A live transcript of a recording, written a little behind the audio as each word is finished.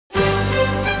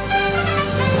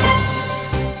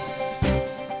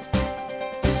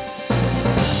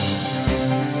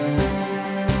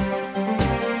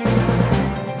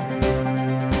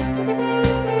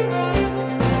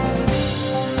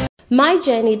My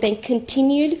journey then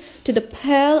continued to the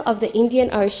pearl of the Indian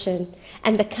Ocean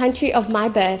and the country of my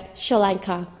birth, Sri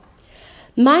Lanka.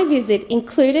 My visit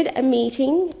included a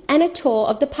meeting and a tour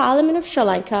of the Parliament of Sri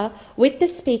Lanka with the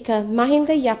Speaker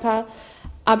Mahinda Yapa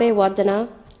Abeyewardene,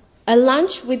 a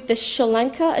lunch with the Sri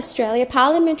Lanka Australia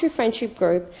Parliamentary Friendship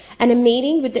Group, and a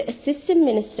meeting with the Assistant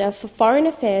Minister for Foreign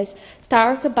Affairs,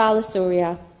 Tharaka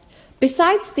Balasuria.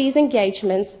 Besides these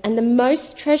engagements, and the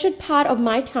most treasured part of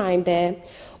my time there,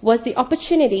 was the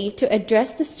opportunity to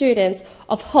address the students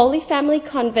of Holy Family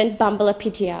Convent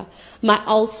Bambalapitiya, my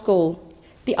old school.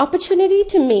 The opportunity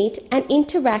to meet and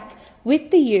interact with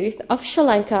the youth of Sri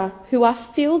Lanka who are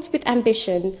filled with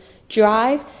ambition,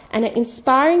 drive and an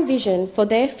inspiring vision for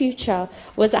their future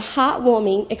was a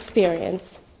heartwarming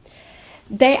experience.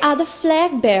 They are the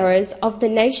flag bearers of the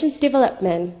nation's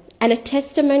development and a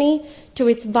testimony to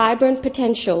its vibrant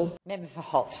potential. Member for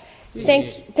Holt.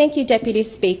 Thank you, Deputy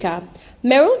Speaker.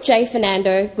 Merrill J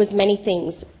Fernando was many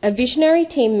things, a visionary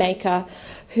team maker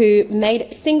who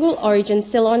made single-origin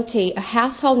Ceylon tea a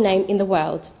household name in the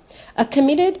world, a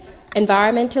committed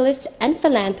environmentalist and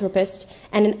philanthropist,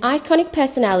 and an iconic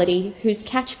personality whose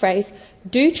catchphrase,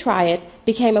 "Do try it,"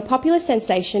 became a popular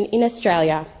sensation in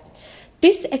Australia.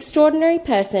 This extraordinary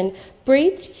person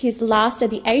breathed his last at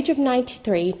the age of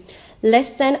 93, less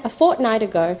than a fortnight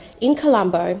ago, in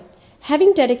Colombo,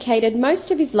 having dedicated most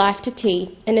of his life to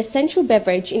tea, an essential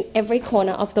beverage in every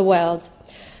corner of the world.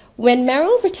 When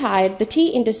Merrill retired, the tea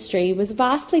industry was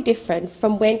vastly different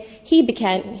from when he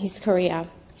began his career.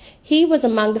 He was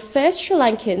among the first Sri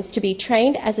Lankans to be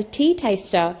trained as a tea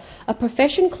taster, a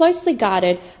profession closely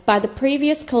guarded by the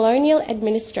previous colonial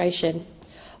administration.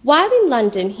 While in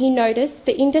London, he noticed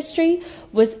the industry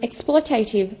was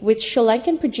exploitative, with Sri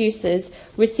Lankan producers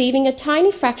receiving a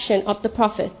tiny fraction of the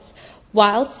profits,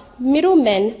 whilst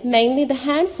middlemen, mainly the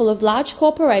handful of large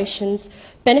corporations,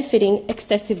 benefiting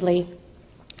excessively.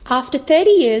 After 30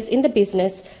 years in the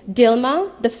business,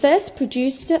 Dilmah, the first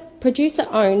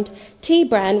producer-owned tea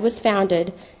brand, was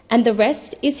founded, and the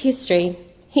rest is history.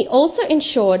 He also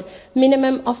ensured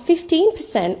minimum of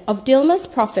 15% of Dilmah's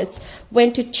profits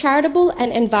went to charitable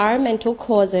and environmental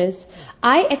causes.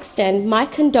 I extend my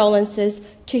condolences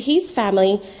to his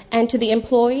family and to the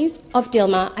employees of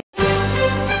Dilmah.